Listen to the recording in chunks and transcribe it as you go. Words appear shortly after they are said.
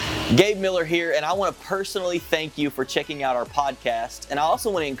Gabe Miller here, and I want to personally thank you for checking out our podcast. And I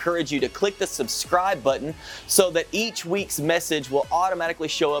also want to encourage you to click the subscribe button so that each week's message will automatically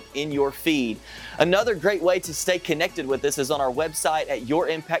show up in your feed. Another great way to stay connected with us is on our website at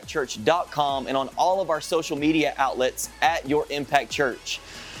yourimpactchurch.com and on all of our social media outlets at Your Impact Church.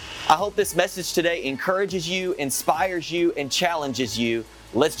 I hope this message today encourages you, inspires you, and challenges you.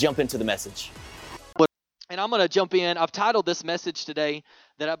 Let's jump into the message. And I'm going to jump in. I've titled this message today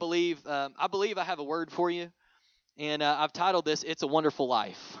that I believe I have a word for you. And I've titled this, It's a Wonderful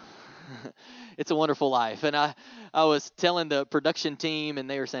Life. It's a Wonderful Life. And I was telling the production team, and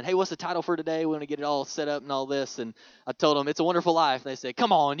they were saying, hey, what's the title for today? We want to get it all set up and all this. And I told them, It's a Wonderful Life. And they said,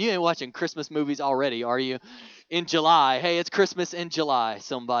 come on, you ain't watching Christmas movies already, are you? In July. Hey, it's Christmas in July,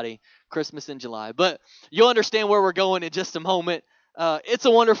 somebody. Christmas in July. But you'll understand where we're going in just a moment. It's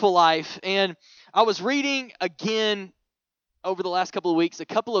a Wonderful Life. And I was reading again over the last couple of weeks, a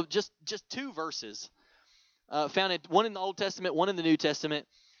couple of just two verses. Found it, one in the Old Testament, one in the New Testament.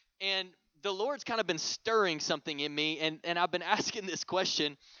 And the Lord's kind of been stirring something in me. And I've been asking this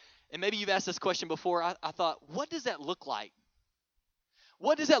question. And maybe you've asked this question before. I thought, what does that look like?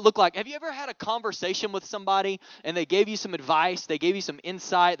 What does that look like? Have you ever had a conversation with somebody and they gave you some advice, they gave you some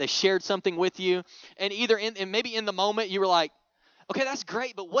insight, they shared something with you, and maybe in the moment you were like, okay, that's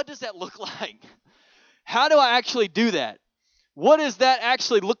great, but what does that look like? How do I actually do that? What does that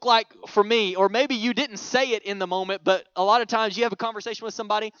actually look like for me? Or maybe you didn't say it in the moment, but a lot of times you have a conversation with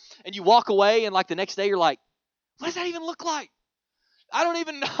somebody and you walk away and like the next day you're like, what does that even look like? I don't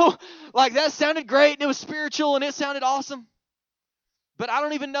even know. Like that sounded great and it was spiritual and it sounded awesome, but I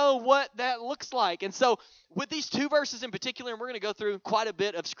don't even know what that looks like. And so with these two verses in particular, and we're going to go through quite a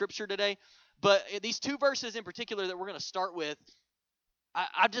bit of scripture today, but these two verses in particular that we're going to start with,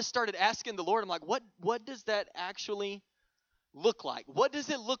 I just started asking the Lord, I'm like, what does that actually look like? What does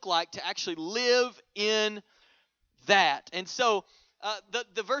it look like to actually live in that? And so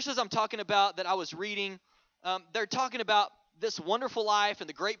the verses I'm talking about that I was reading, they're talking about this wonderful life and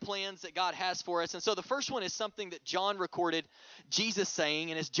the great plans that God has for us. And so the first one is something that John recorded Jesus saying,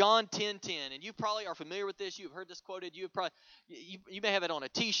 and it's John 10:10. And you probably are familiar with this. You've heard this quoted. You may have it on a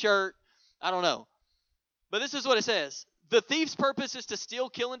T-shirt. I don't know. But this is what it says. The thief's purpose is to steal,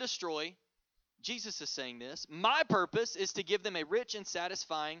 kill, and destroy. Jesus is saying this. My purpose is to give them a rich and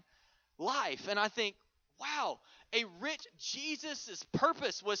satisfying life. And I think, wow, Jesus'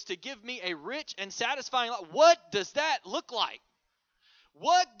 purpose was to give me a rich and satisfying life. What does that look like?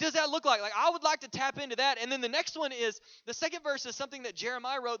 What does that look like? Like, I would like to tap into that. And then the next one is, the second verse is something that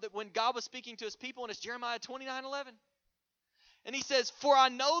Jeremiah wrote that when God was speaking to his people, and it's Jeremiah 29:11. And he says, for I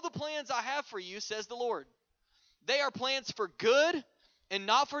know the plans I have for you, says the Lord. They are plans for good and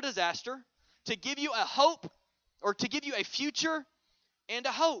not for disaster, to give you a hope, or to give you a future and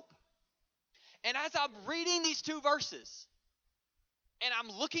a hope. And as I'm reading these two verses, and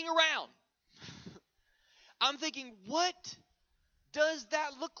I'm looking around, I'm thinking, what does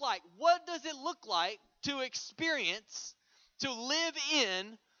that look like? What does it look like to experience, to live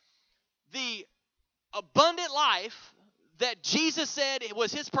in the abundant life that Jesus said it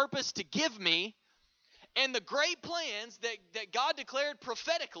was his purpose to give me, and the great plans that God declared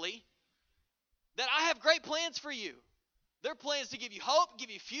prophetically, that I have great plans for you. They're plans to give you hope, give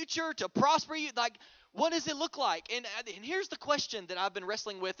you future, to prosper you. Like, what does it look like? And here's the question that I've been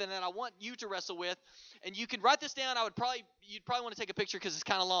wrestling with, and that I want you to wrestle with. And you can write this down. You'd probably want to take a picture because it's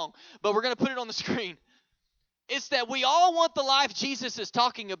kind of long, but we're going to put it on the screen. It's that we all want the life Jesus is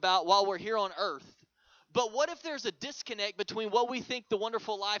talking about while we're here on earth. But what if there's a disconnect between what we think the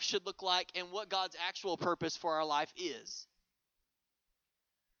wonderful life should look like and what God's actual purpose for our life is?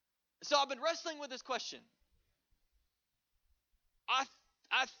 So I've been wrestling with this question. I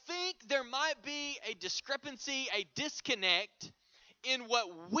think there might be a discrepancy, a disconnect in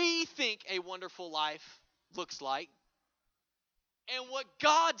what we think a wonderful life looks like and what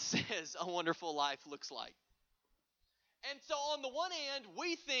God says a wonderful life looks like. And so on the one hand,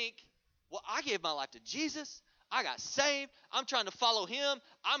 we think, well, I gave my life to Jesus. I got saved. I'm trying to follow him.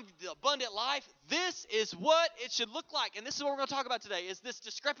 I'm the abundant life. This is what it should look like. And this is what we're going to talk about today, is this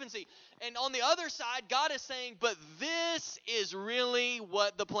discrepancy. And on the other side, God is saying, but this is really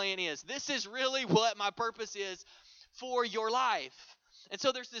what the plan is. This is really what my purpose is for your life. And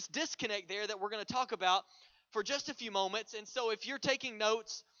so there's this disconnect there that we're going to talk about for just a few moments. And so if you're taking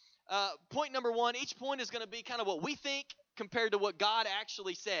notes, point number one, each point is going to be kind of what we think compared to what God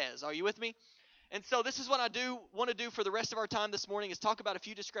actually says. Are you with me? And so this is what I want to do for the rest of our time this morning, is talk about a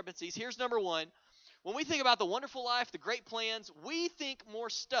few discrepancies. Here's number one. When we think about the wonderful life, the great plans, we think more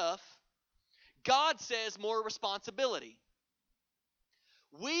stuff. God says more responsibility.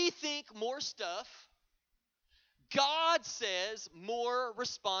 We think more stuff. God says more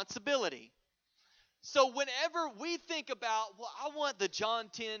responsibility. So whenever we think about, well, I want the John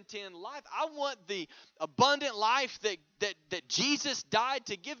 10:10 life, I want the abundant life that Jesus died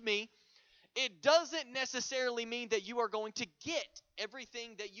to give me, it doesn't necessarily mean that you are going to get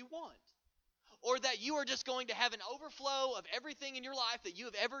everything that you want, or that you are just going to have an overflow of everything in your life that you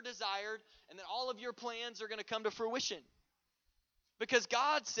have ever desired, and that all of your plans are going to come to fruition. Because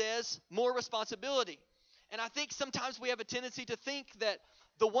God says more responsibility. And I think sometimes we have a tendency to think that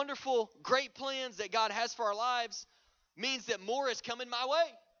the wonderful, great plans that God has for our lives means that more is coming my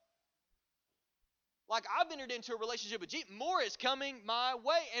way. Like, I've entered into a relationship with Jesus, more is coming my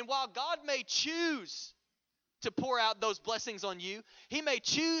way. And while God may choose to pour out those blessings on you, He may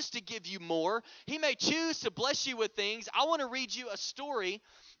choose to give you more, He may choose to bless you with things. I want to read you a story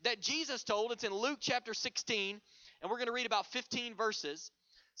that Jesus told. It's in Luke chapter 16, and we're going to read about 15 verses.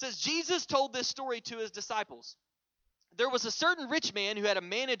 It says, Jesus told this story to His disciples. There was a certain rich man who had a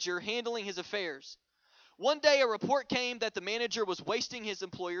manager handling his affairs. One day a report came that the manager was wasting his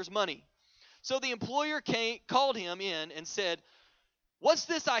employer's money. So the employer called him in and said, "What's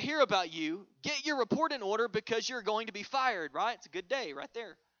this I hear about you? Get your report in order because you're going to be fired," right? It's a good day right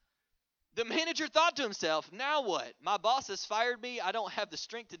there. The manager thought to himself, "Now what? My boss has fired me. I don't have the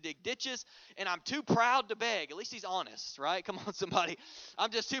strength to dig ditches, and I'm too proud to beg." At least he's honest, right? Come on, somebody.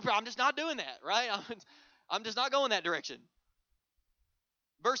 I'm just too proud. I'm just not doing that, right? I'm just not going that direction.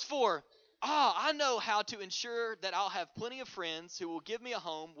 Verse 4, I know how to ensure that I'll have plenty of friends who will give me a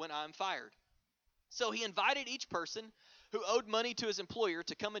home when I'm fired. So he invited each person who owed money to his employer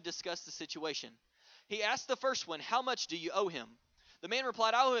to come and discuss the situation. He asked the first one, "How much do you owe him?" The man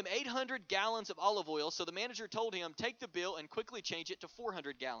replied, "I owe him 800 gallons of olive oil." So the manager told him, "Take the bill and quickly change it to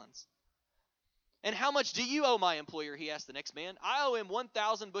 400 gallons. "And how much do you owe my employer?" he asked the next man. "I owe him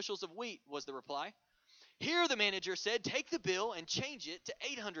 1,000 bushels of wheat," was the reply. Here the manager said, "Take the bill and change it to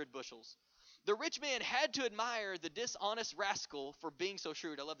 800 bushels. The rich man had to admire the dishonest rascal for being so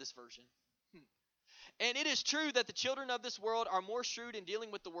shrewd. I love this version. And it is true that the children of this world are more shrewd in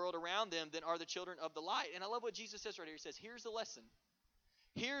dealing with the world around them than are the children of the light. And I love what Jesus says right here. He says, here's the lesson.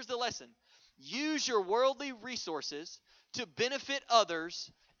 Here's the lesson. Use your worldly resources to benefit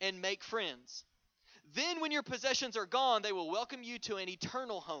others and make friends. Then when your possessions are gone, they will welcome you to an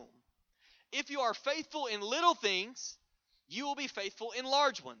eternal home. If you are faithful in little things, you will be faithful in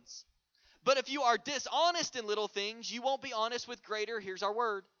large ones. But if you are dishonest in little things, you won't be honest with greater, here's our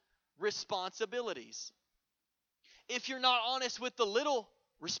word, responsibilities. If you're not honest with the little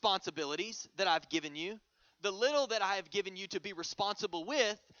responsibilities that I've given you, the little that I have given you to be responsible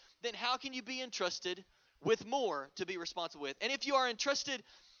with, then how can you be entrusted with more to be responsible with? And if you are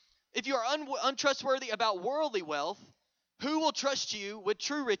untrustworthy about worldly wealth, who will trust you with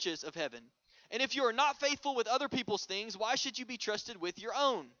true riches of heaven? And if you are not faithful with other people's things, why should you be trusted with your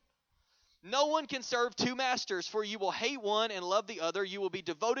own? No one can serve two masters, for you will hate one and love the other. You will be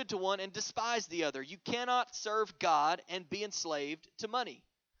devoted to one and despise the other. You cannot serve God and be enslaved to money.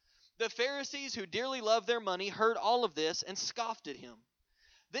 The Pharisees, who dearly loved their money, heard all of this and scoffed at him.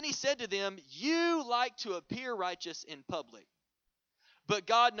 Then he said to them, "You like to appear righteous in public, but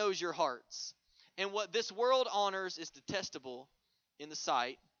God knows your hearts. And what this world honors is detestable in the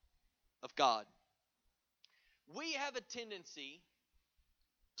sight of God." We have a tendency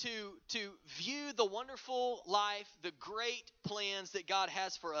to view the wonderful life, the great plans that God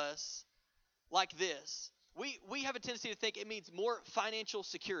has for us like this. We have a tendency to think it means more financial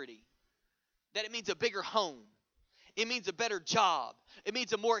security, that it means a bigger home. It means a better job. It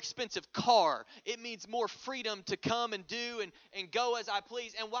means a more expensive car. It means more freedom to come and do and go as I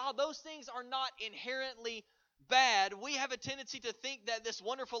please. And while those things are not inherently bad, we have a tendency to think that this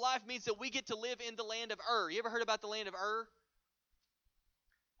wonderful life means that we get to live in the land of Ur. You ever heard about the land of Ur?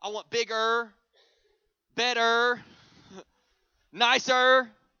 I want bigger, better,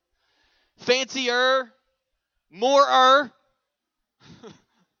 nicer, fancier, more.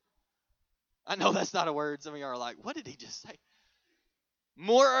 I know that's not a word. Some of y'all are like, what did he just say?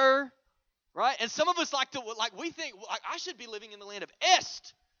 More, right? And some of us we think, I should be living in the land of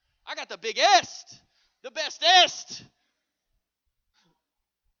Est. I got the big Est, the best Est.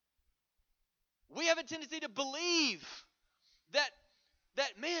 We have a tendency to believe that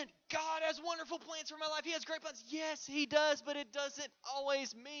man, God has wonderful plans for my life. He has great plans. Yes, He does, but it doesn't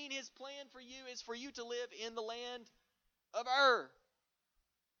always mean His plan for you is for you to live in the land of Ur.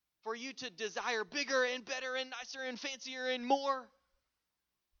 For you to desire bigger and better and nicer and fancier and more.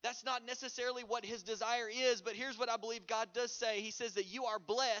 That's not necessarily what His desire is, but here's what I believe God does say. He says that you are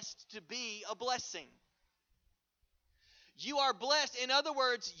blessed to be a blessing. You are blessed. In other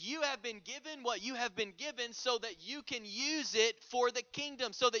words, you have been given what you have been given so that you can use it for the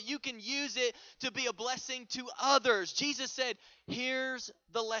kingdom, so that you can use it to be a blessing to others. Jesus said, here's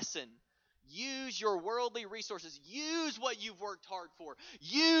the lesson. Use your worldly resources. Use what you've worked hard for.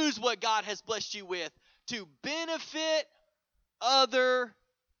 Use what God has blessed you with to benefit other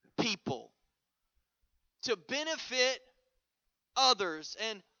people. To benefit others.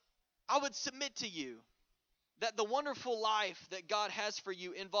 And I would submit to you that the wonderful life that God has for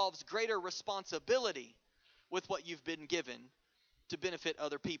you involves greater responsibility with what you've been given to benefit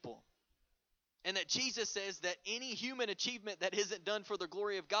other people. And that Jesus says that any human achievement that isn't done for the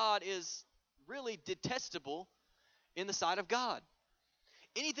glory of God is really detestable in the sight of God.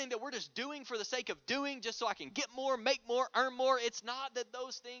 Anything that we're just doing for the sake of doing, just so I can get more, make more, earn more, it's not that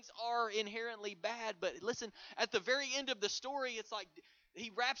those things are inherently bad. But listen, at the very end of the story, it's like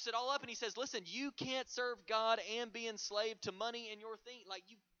he wraps it all up and he says, listen, you can't serve God and be enslaved to money and your thing. Like,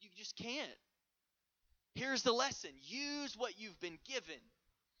 you just can't. Here's the lesson. Use what you've been given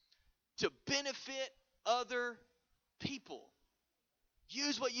to benefit other people.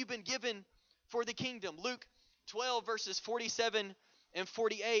 Use what you've been given for the kingdom. Luke 12, verses 47 and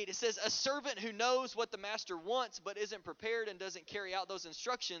 48, it says, a servant who knows what the master wants but isn't prepared and doesn't carry out those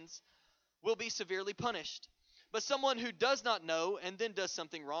instructions will be severely punished. But someone who does not know and then does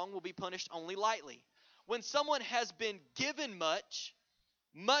something wrong will be punished only lightly. When someone has been given much,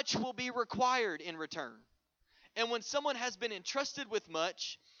 much will be required in return. And when someone has been entrusted with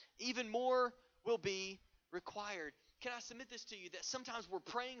much, even more will be required. Can I submit this to you, that sometimes we're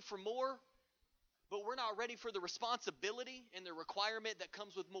praying for more, but we're not ready for the responsibility and the requirement that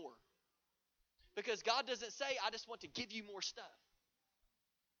comes with more. Because God doesn't say, I just want to give you more stuff.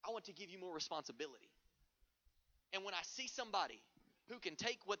 I want to give you more responsibility. And when I see somebody who can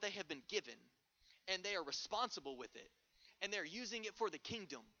take what they have been given and they are responsible with it and they're using it for the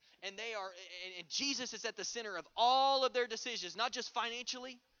kingdom and and Jesus is at the center of all of their decisions, not just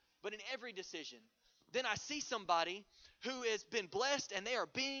financially, but in every decision, then I see somebody who has been blessed and they are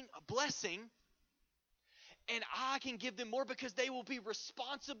being a blessing. And I can give them more because they will be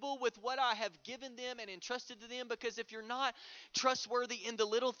responsible with what I have given them and entrusted to them. Because if you're not trustworthy in the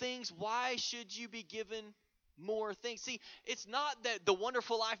little things, why should you be given more things? See, it's not that the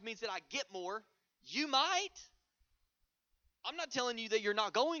wonderful life means that I get more. You might. I'm not telling you that you're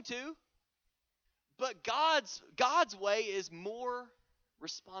not going to. But God's way is more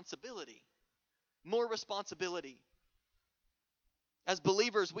responsibility. More responsibility. As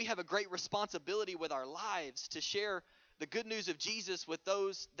believers, we have a great responsibility with our lives to share the good news of Jesus with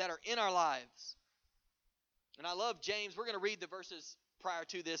those that are in our lives. And I love James. We're going to read the verses prior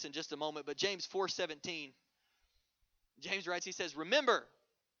to this in just a moment, but James 4:17. James writes, he says, remember,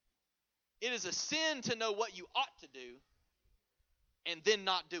 it is a sin to know what you ought to do and then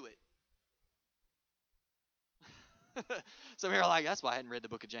not do it. Some of you are like, that's why I hadn't read the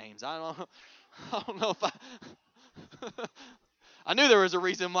book of James. I don't know if I knew there was a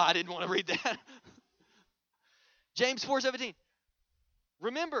reason why I didn't want to read that. James 4:17.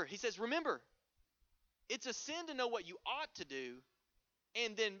 Remember, he says, remember, it's a sin to know what you ought to do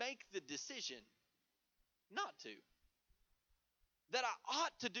and then make the decision not to. That I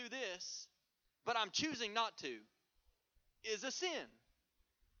ought to do this, but I'm choosing not to, is a sin.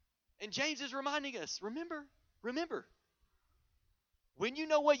 And James is reminding us, remember, when you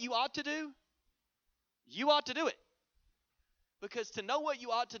know what you ought to do, you ought to do it. Because to know what you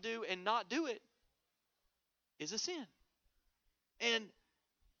ought to do and not do it is a sin. And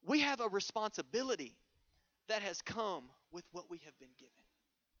we have a responsibility that has come with what we have been given.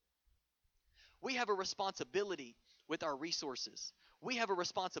 We have a responsibility with our resources. We have a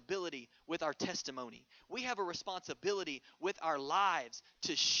responsibility with our testimony. We have a responsibility with our lives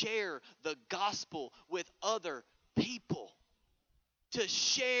to share the gospel with other people. To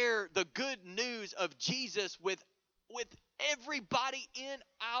share the good news of Jesus with everybody in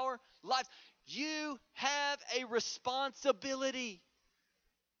our lives. You have a responsibility.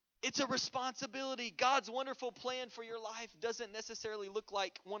 It's a responsibility. God's wonderful plan for your life doesn't necessarily look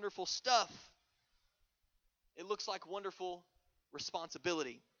like wonderful stuff. It looks like wonderful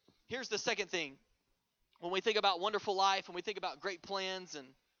responsibility. Here's the second thing. When we think about wonderful life and we think about great plans and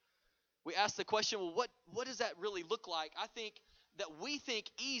we ask the question, well, what does that really look like? I think that we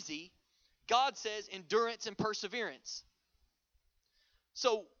think easy. God says endurance and perseverance.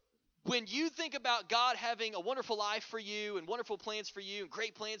 So when you think about God having a wonderful life for you and wonderful plans for you and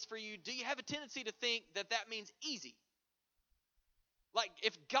great plans for you, do you have a tendency to think that means easy? Like,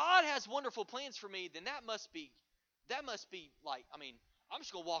 if God has wonderful plans for me, then that must be like, I'm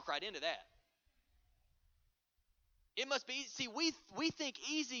just going to walk right into that. It must be, see, we think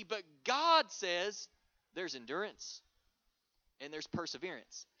easy, but God says there's endurance and there's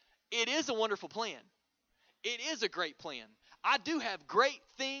perseverance. It is a wonderful plan. It is a great plan. I do have great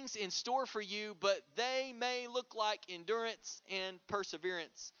things in store for you, but they may look like endurance and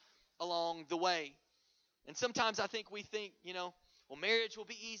perseverance along the way. And sometimes I think we think, well, marriage will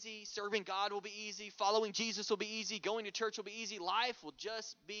be easy, serving God will be easy, following Jesus will be easy, going to church will be easy, life will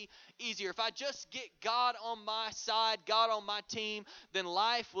just be easier. If I just get God on my side, God on my team, then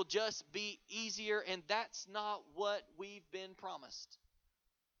life will just be easier, and that's not what we've been promised.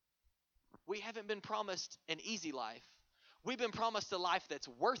 We haven't been promised an easy life. We've been promised a life that's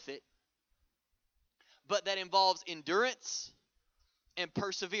worth it, but that involves endurance and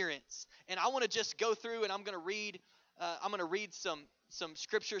perseverance. And I want to just go through, and I'm going to read some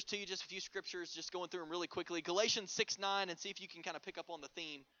scriptures to you, just a few scriptures, just going through them really quickly. Galatians 6:9, and see if you can kind of pick up on the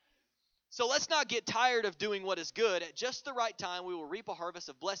theme. So let's not get tired of doing what is good. At just the right time, we will reap a harvest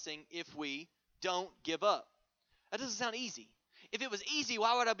of blessing if we don't give up. That doesn't sound easy. If it was easy,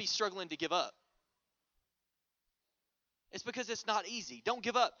 why would I be struggling to give up? It's because it's not easy. Don't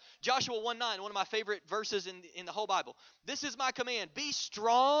give up. Joshua 1:9, one of my favorite verses in the whole Bible. This is my command. Be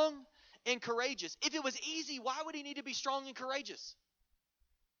strong and courageous. If it was easy, why would he need to be strong and courageous?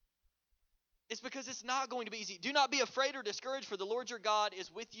 It's because it's not going to be easy. Do not be afraid or discouraged, for the Lord your God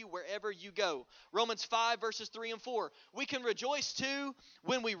is with you wherever you go. Romans 5, verses 3 and 4. We can rejoice too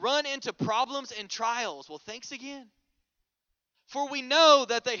when we run into problems and trials. Well, thanks again. For we know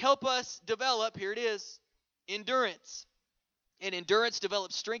that they help us develop, here it is, endurance. And endurance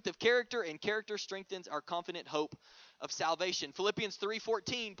develops strength of character, and character strengthens our confident hope of salvation. Philippians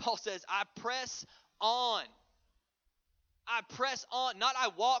 3:14, Paul says, I press on. I press on, not I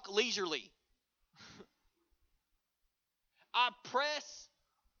walk leisurely. I press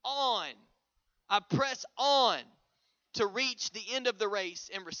on. I press on to reach the end of the race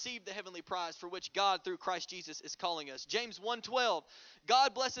and receive the heavenly prize for which God, through Christ Jesus, is calling us. James 1:12,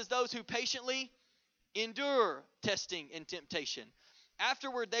 God blesses those who patiently endure testing and temptation.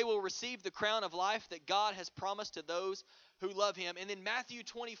 Afterward, they will receive the crown of life that God has promised to those who love him. And then Matthew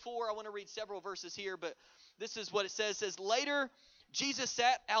 24, I want to read several verses here, but this is what it says. It says, later, Jesus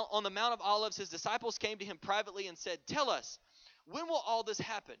sat out on the Mount of Olives. His disciples came to him privately and said, tell us, when will all this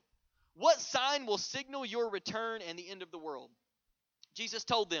happen? What sign will signal your return and the end of the world? Jesus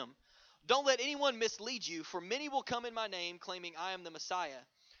told them, don't let anyone mislead you, for many will come in my name, claiming I am the Messiah.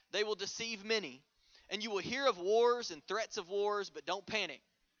 They will deceive many. And you will hear of wars and threats of wars, but don't panic.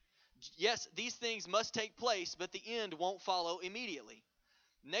 Yes, these things must take place, but the end won't follow immediately.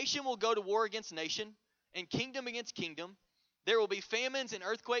 Nation will go to war against nation, and kingdom against kingdom. There will be famines and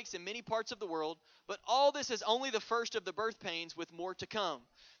earthquakes in many parts of the world, but all this is only the first of the birth pains, with more to come.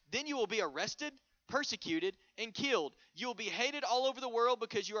 Then you will be arrested, persecuted, and killed. You will be hated all over the world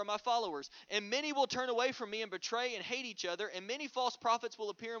because you are my followers. And many will turn away from me and betray and hate each other. And many false prophets will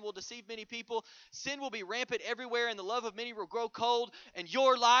appear and will deceive many people. Sin will be rampant everywhere, and the love of many will grow cold, and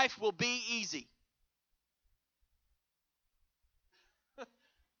your life will be easy.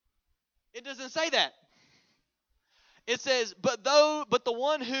 It doesn't say that. It says, but the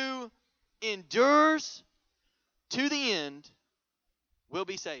one who endures to the end will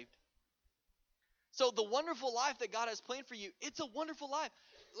be saved. So the wonderful life that God has planned for you, it's a wonderful life.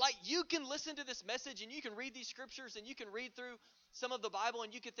 Like, you can listen to this message and you can read these scriptures and you can read through some of the Bible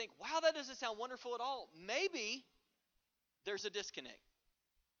and you can think, wow, that doesn't sound wonderful at all. Maybe there's a disconnect.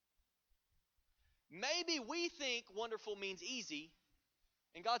 Maybe we think wonderful means easy,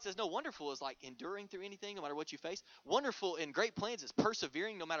 and God says, no, wonderful is like enduring through anything, no matter what you face. Wonderful and great plans is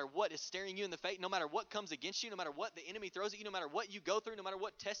persevering no matter what is staring you in the face, no matter what comes against you, no matter what the enemy throws at you, no matter what you go through, no matter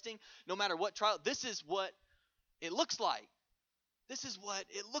what testing, no matter what trial. This is what it looks like. This is what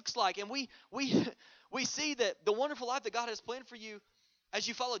it looks like. And we see that the wonderful life that God has planned for you as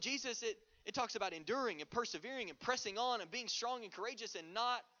you follow Jesus, it talks about enduring and persevering and pressing on and being strong and courageous and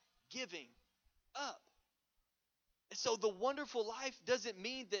not giving up. And so the wonderful life doesn't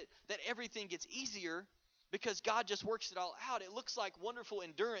mean that everything gets easier, because God just works it all out. It looks like wonderful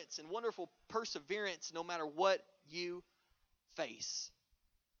endurance and wonderful perseverance no matter what you face.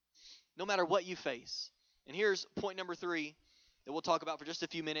 No matter what you face. And here's point number 3 that we'll talk about for just a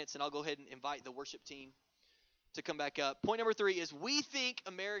few minutes, and I'll go ahead and invite the worship team to come back up. Point number 3 is, we think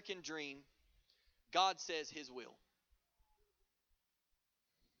American dream, God says his will.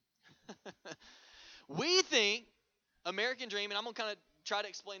 We think American dream, and I'm going to kind of try to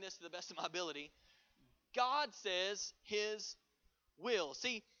explain this to the best of my ability. God says his will.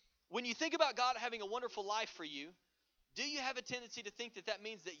 See, when you think about God having a wonderful life for you, do you have a tendency to think that that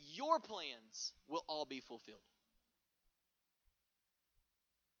means that your plans will all be fulfilled?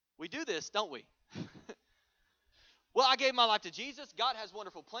 We do this, don't we? Well, I gave my life to Jesus. God has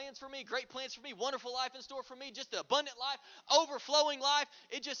wonderful plans for me, great plans for me, wonderful life in store for me, just an abundant life, overflowing life.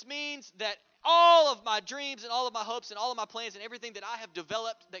 It just means that all of my dreams and all of my hopes and all of my plans and everything that I have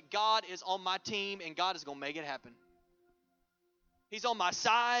developed, that God is on my team and God is going to make it happen. He's on my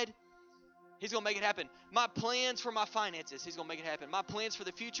side. He's going to make it happen. My plans for my finances, He's going to make it happen. My plans for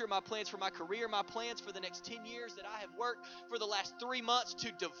the future, my plans for my career, my plans for the next 10 years that I have worked for the last 3 months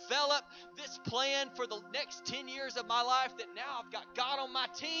to develop this plan for the next 10 years of my life, that now I've got God on my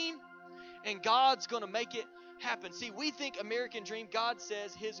team and God's going to make it happen. See, we think American dream. God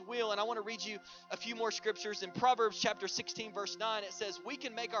says His will. And I want to read you a few more scriptures. In Proverbs chapter 16, verse 9, it says, we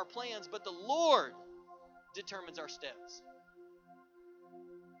can make our plans, but the Lord determines our steps.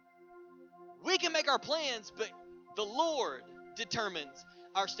 We can make our plans, but the Lord determines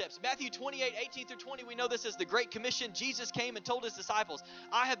our steps. Matthew 28, 18 through 20, we know this as the Great Commission. Jesus came and told His disciples,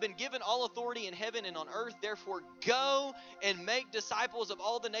 I have been given all authority in heaven and on earth. Therefore, go and make disciples of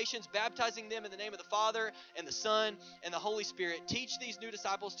all the nations, baptizing them in the name of the Father and the Son and the Holy Spirit. Teach these new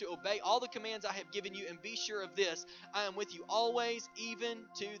disciples to obey all the commands I have given you, and be sure of this, I am with you always, even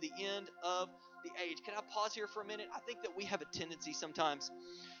to the end of the age. Can I pause here for a minute? I think that we have a tendency sometimes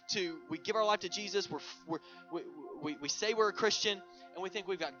we give our life to Jesus, we say we're a Christian, and we think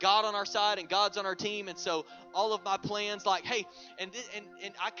we've got God on our side and God's on our team, and so all of my plans, like, hey, and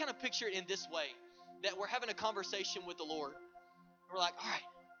I kind of picture it in this way, that we're having a conversation with the Lord. We're like, all right,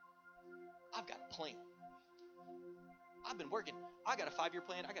 I've got a plan. I've been working. I got a 5-year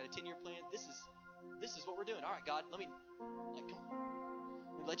plan. I got a 10-year plan. This is what we're doing. All right, God, come on. Let me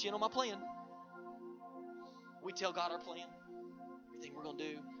let you in on my plan. We tell God our plan, everything we're going to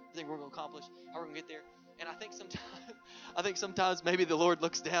do, everything we're going to accomplish, how we're going to get there. And I think sometimes maybe the Lord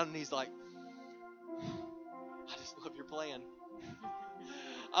looks down and He's like, I just love your plan.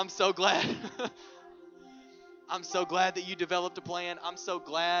 I'm so glad. I'm so glad that you developed a plan. I'm so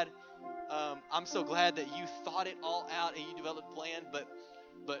glad that you thought it all out and you developed a plan. But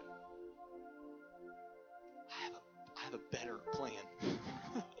I have a better plan.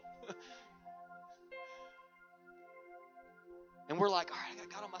 And we're like, all right, I got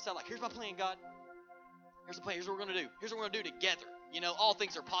God on my side. Like, here's my plan, God. Here's the plan. Here's what we're going to do. Here's what we're going to do together. You know, all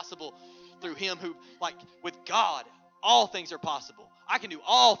things are possible through Him who, like, with God, all things are possible. I can do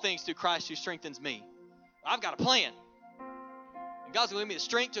all things through Christ who strengthens me. I've got a plan. And God's going to give me the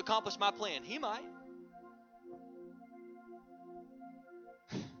strength to accomplish my plan. He might.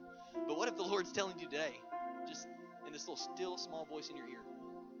 But what if the Lord's telling you today, just in this little still small voice in your ear,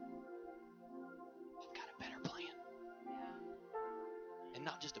 I've got a better plan. And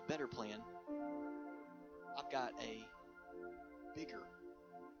not just a better plan, I've got a bigger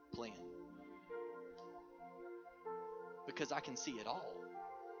plan. Because I can see it all.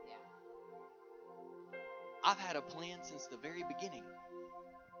 Yeah. I've had a plan since the very beginning.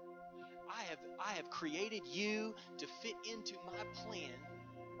 I have created you to fit into my plan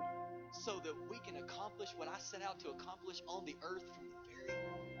so that we can accomplish what I set out to accomplish on the earth from the very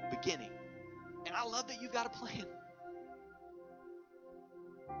beginning. And I love that you've got a plan.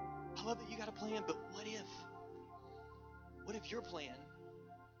 I love that you got a plan, but what if your plan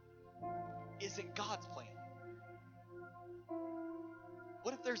isn't God's plan?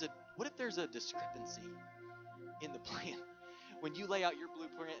 What if there's a discrepancy in the plan? When you lay out your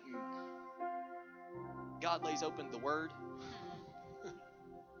blueprint and God lays open the Word.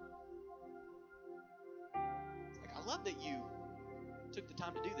 It's like, I love that you took the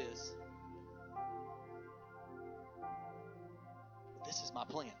time to do this. But this is my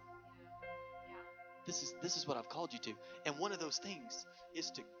plan. This is what I've called you to. And one of those things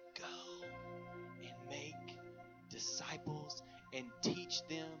is to go and make disciples and teach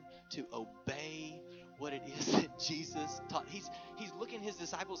them to obey what it is that Jesus taught. He's looking His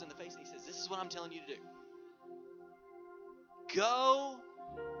disciples in the face and He says, this is what I'm telling you to do. Go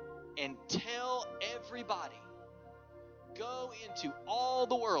and tell everybody. Go into all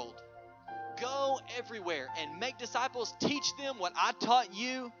the world. Go everywhere and make disciples. Teach them what I taught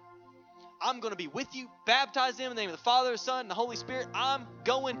you. I'm going to be with you. Baptize them in the name of the Father, the Son, and the Holy Spirit. I'm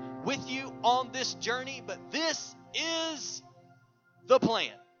going with you on this journey, but this is the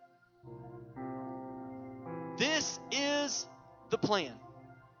plan. This is the plan.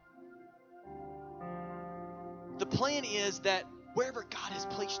 The plan is that wherever God has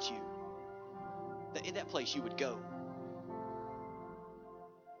placed you, that in that place you would go.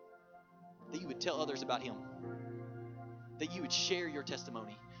 That you would tell others about Him. That you would share your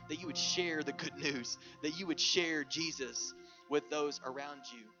testimony. That you would share the good news. That you would share Jesus with those around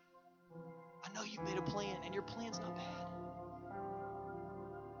you. I know you've made a plan, and your plan's not bad.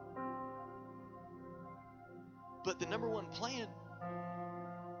 But the number one plan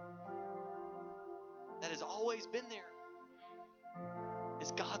that has always been there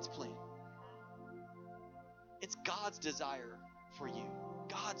is God's plan. It's God's desire for you,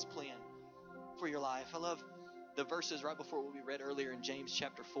 God's plan for your life. I love the verses right before what we read earlier in James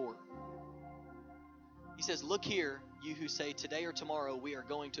chapter 4. He says, "Look here, you who say today or tomorrow we are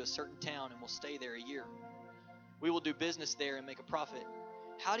going to a certain town and will stay there a year. We will do business there and make a profit.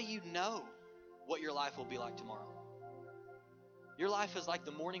 How do you know what your life will be like tomorrow? Your life is like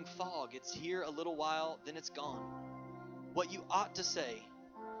the morning fog. It's here a little while, then it's gone. What you ought to say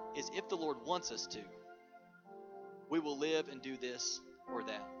is, if the Lord wants us to, we will live and do this or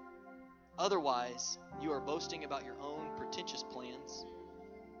that. Otherwise, you are boasting about your own pretentious plans,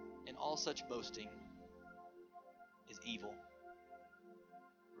 and all such boasting is evil.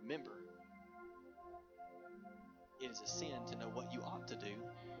 Remember, it is a sin to know what you ought to do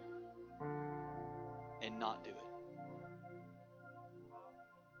and not do it."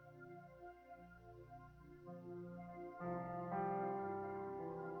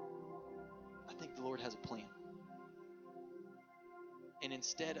 I think the Lord has a plan. And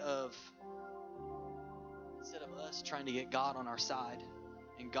instead of us trying to get God on our side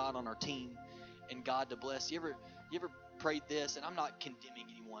and God on our team and God to bless, you ever prayed this? And I'm not condemning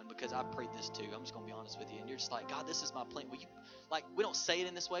anyone, because I prayed this too. I'm just going to be honest with you. And you're just like, "God, this is my plan." Will you, like, we don't say it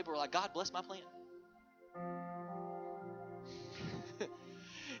in this way, but we're like, "God, bless my plan."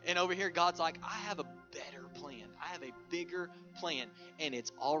 And over here, God's like, "I have a better plan. I have a bigger plan, and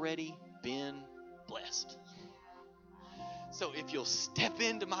it's already been blessed. So if you'll step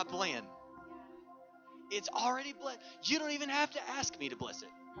into my plan, it's already blessed. You don't even have to ask me to bless it.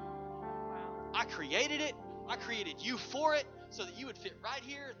 I created it. I created you for it so that you would fit right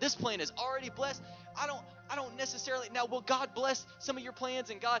here. This plan is already blessed. I don't necessarily, now will God bless some of your plans?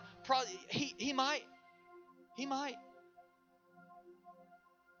 And God probably, he might. He might.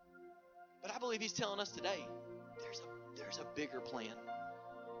 But I believe he's telling us today, there's a bigger plan.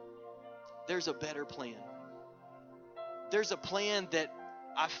 There's a better plan. There's a plan that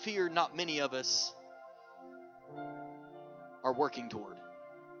I fear not many of us are working toward.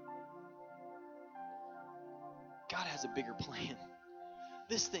 God has a bigger plan.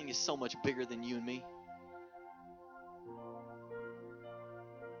 This thing is so much bigger than you and me.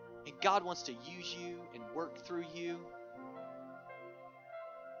 And God wants to use you and work through you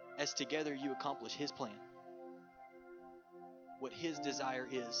as together you accomplish his plan. What his desire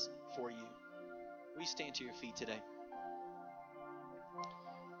is for you. Will you stand to your feet today?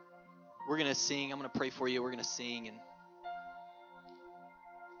 We're going to sing. I'm going to pray for you. We're going to sing. And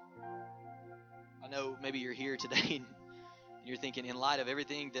I know maybe you're here today and you're thinking, in light of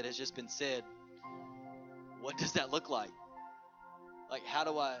everything that has just been said, what does that look like? Like, how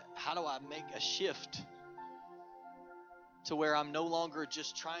do I make a shift to where I'm no longer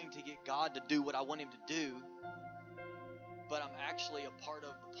just trying to get God to do what I want him to do, but I'm actually a part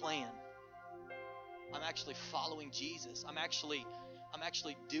of the plan. I'm actually following Jesus. I'm actually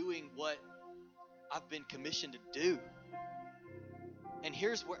doing what I've been commissioned to do. And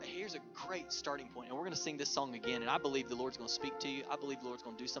here's a great starting point. And we're going to sing this song again. And I believe the Lord's going to speak to you. I believe the Lord's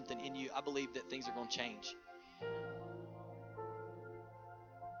going to do something in you. I believe that things are going to change.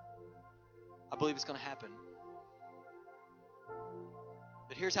 I believe it's going to happen.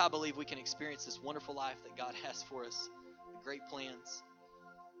 But here's how I believe we can experience this wonderful life that God has for us. The great plans.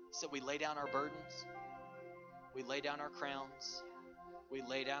 So we lay down our burdens. We lay down our crowns. We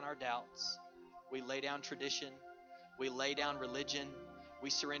lay down our doubts. We lay down tradition. We lay down religion. We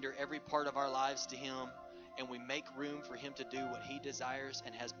surrender every part of our lives to him, and we make room for him to do what he desires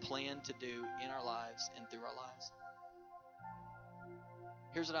and has planned to do in our lives and through our lives.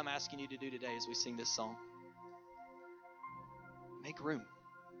 Here's what I'm asking you to do today as we sing this song. Make room.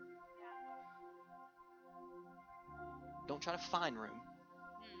 Don't try to find room.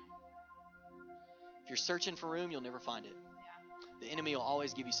 If you're searching for room, you'll never find it. The enemy will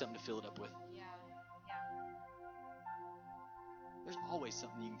always give you something to fill it up with. There's always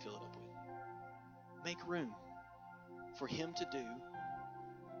something you can fill it up with. Make room for him to do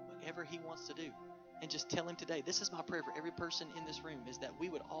whatever he wants to do. And just tell him today, this is my prayer for every person in this room, is that we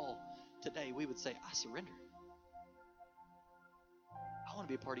would all today, we would say, I surrender. I want to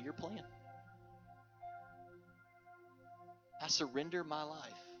be a part of your plan. I surrender my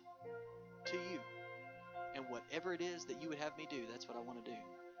life to you. And whatever it is that you would have me do, that's what I want to do.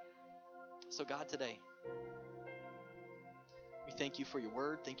 So God, today, we thank you for your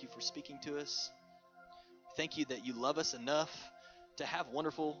word. Thank you for speaking to us. Thank you that you love us enough to have a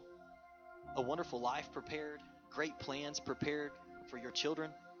wonderful life prepared, great plans prepared for your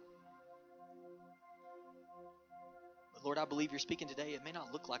children. Lord, I believe you're speaking today. It may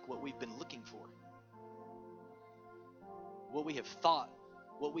not look like what we've been looking for, what we have thought,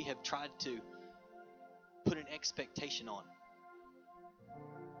 what we have tried to put an expectation on.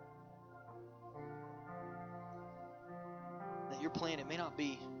 That your plan, it may not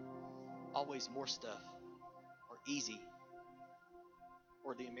be always more stuff or easy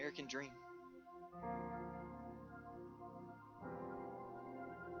or the American dream.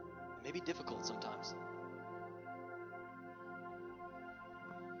 It may be difficult sometimes.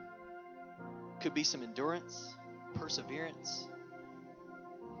 Could be some endurance, perseverance,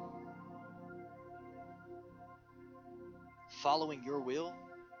 following your will.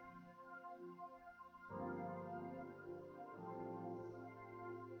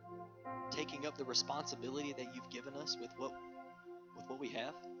 Taking up the responsibility that you've given us with what we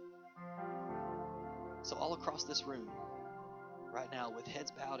have. So all across this room, right now, with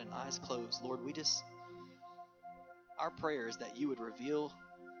heads bowed and eyes closed, Lord, our prayer is that you would reveal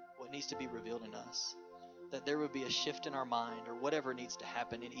what needs to be revealed in us. That there would be a shift in our mind or whatever needs to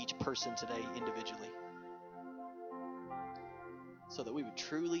happen in each person today individually. So that we would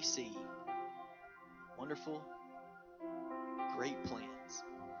truly see wonderful, great plans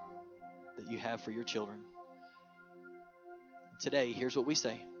that you have for your children. Today, here's what we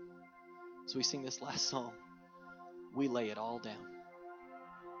say. As we sing this last song, we lay it all down.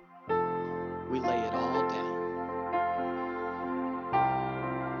 We lay it all down.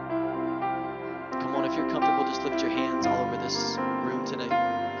 Come on, if you're comfortable, just lift your hands all over this room today.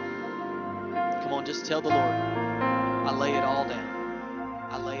 Come on, just tell the Lord, I lay it all down.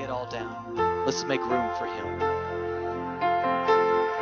 I lay it all down. Let's make room for Him.